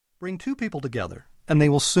Bring two people together, and they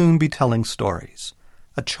will soon be telling stories.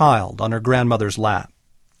 A child on her grandmother's lap.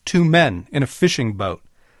 Two men in a fishing boat.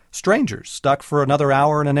 Strangers stuck for another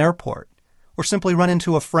hour in an airport. Or simply run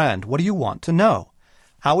into a friend. What do you want to know?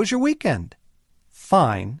 How was your weekend?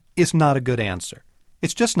 Fine is not a good answer.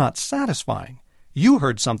 It's just not satisfying. You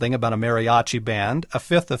heard something about a mariachi band, a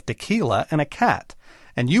fifth of tequila, and a cat,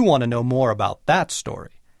 and you want to know more about that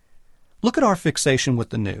story. Look at our fixation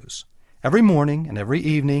with the news. Every morning and every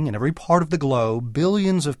evening in every part of the globe,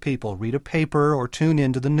 billions of people read a paper or tune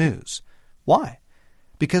into the news. Why?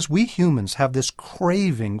 Because we humans have this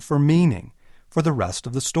craving for meaning, for the rest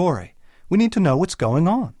of the story. We need to know what's going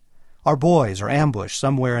on. Our boys are ambushed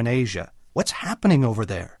somewhere in Asia. What's happening over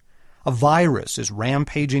there? A virus is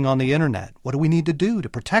rampaging on the internet. What do we need to do to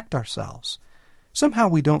protect ourselves? Somehow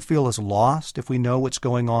we don't feel as lost if we know what's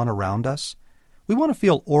going on around us. We want to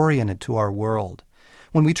feel oriented to our world.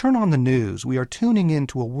 When we turn on the news, we are tuning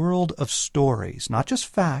into a world of stories, not just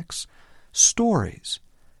facts, stories.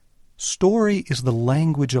 Story is the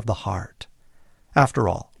language of the heart. After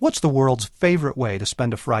all, what's the world's favorite way to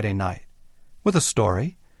spend a Friday night? With a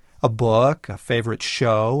story. A book, a favorite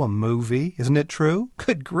show, a movie. Isn't it true?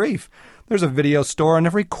 Good grief. There's a video store on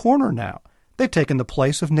every corner now. They've taken the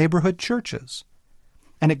place of neighborhood churches.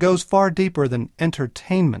 And it goes far deeper than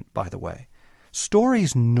entertainment, by the way.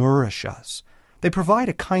 Stories nourish us. They provide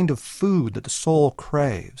a kind of food that the soul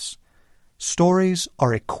craves. Stories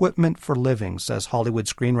are equipment for living, says Hollywood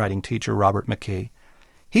screenwriting teacher Robert McKee.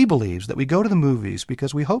 He believes that we go to the movies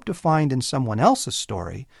because we hope to find in someone else's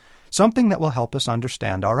story something that will help us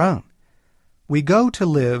understand our own. We go to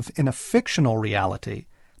live in a fictional reality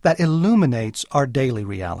that illuminates our daily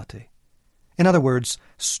reality. In other words,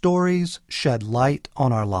 stories shed light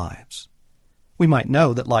on our lives. We might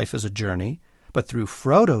know that life is a journey, but through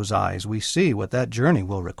Frodo's eyes we see what that journey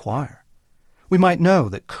will require. We might know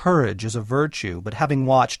that courage is a virtue, but having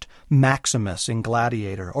watched Maximus in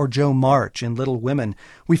Gladiator or Joe March in Little Women,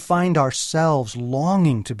 we find ourselves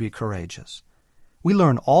longing to be courageous. We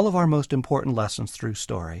learn all of our most important lessons through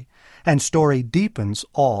story, and story deepens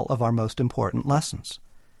all of our most important lessons.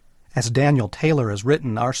 As Daniel Taylor has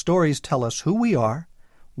written, our stories tell us who we are,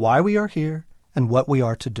 why we are here, and what we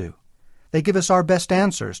are to do. They give us our best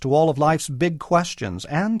answers to all of life's big questions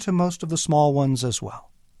and to most of the small ones as well.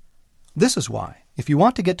 This is why, if you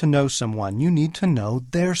want to get to know someone, you need to know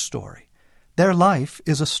their story. Their life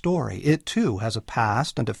is a story. It, too, has a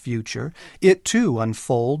past and a future. It, too,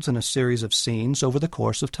 unfolds in a series of scenes over the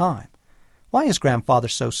course of time. Why is Grandfather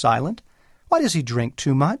so silent? Why does he drink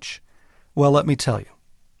too much? Well, let me tell you.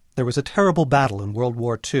 There was a terrible battle in World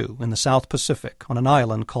War II in the South Pacific on an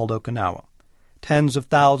island called Okinawa. Tens of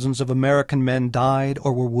thousands of American men died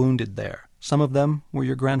or were wounded there. Some of them were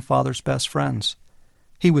your grandfather's best friends.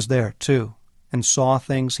 He was there, too, and saw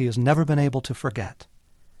things he has never been able to forget.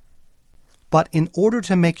 But in order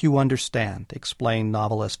to make you understand, explained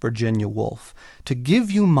novelist Virginia Woolf, to give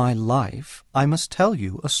you my life, I must tell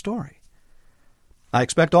you a story. I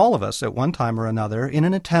expect all of us, at one time or another, in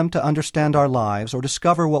an attempt to understand our lives or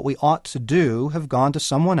discover what we ought to do, have gone to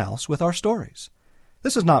someone else with our stories.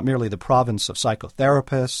 This is not merely the province of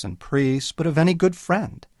psychotherapists and priests, but of any good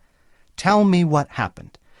friend. Tell me what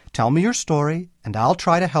happened. Tell me your story, and I'll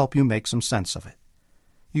try to help you make some sense of it.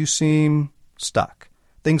 You seem stuck.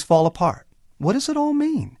 Things fall apart. What does it all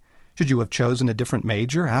mean? Should you have chosen a different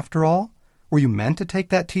major after all? Were you meant to take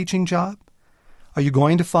that teaching job? Are you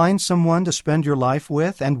going to find someone to spend your life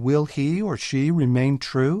with, and will he or she remain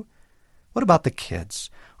true? What about the kids?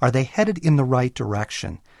 Are they headed in the right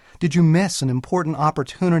direction? Did you miss an important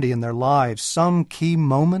opportunity in their lives, some key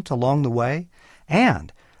moment along the way?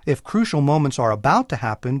 And if crucial moments are about to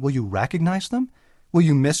happen, will you recognize them? Will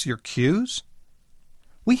you miss your cues?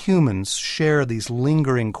 We humans share these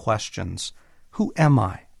lingering questions. Who am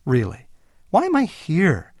I, really? Why am I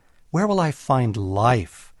here? Where will I find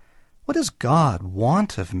life? What does God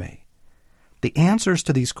want of me? The answers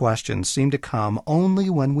to these questions seem to come only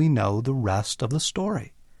when we know the rest of the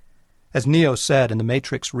story. As Neo said in The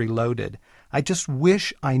Matrix Reloaded, I just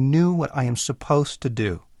wish I knew what I am supposed to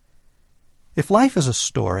do. If life is a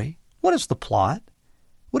story, what is the plot?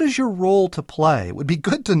 What is your role to play? It would be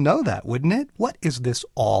good to know that, wouldn't it? What is this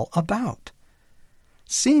all about?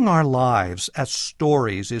 Seeing our lives as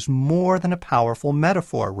stories is more than a powerful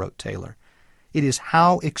metaphor, wrote Taylor. It is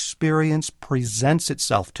how experience presents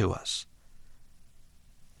itself to us.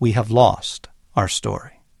 We have lost our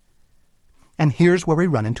story. And here's where we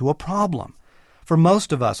run into a problem. For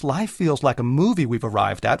most of us, life feels like a movie we've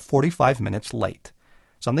arrived at 45 minutes late.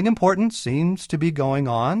 Something important seems to be going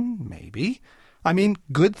on, maybe. I mean,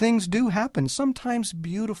 good things do happen, sometimes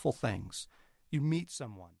beautiful things. You meet someone.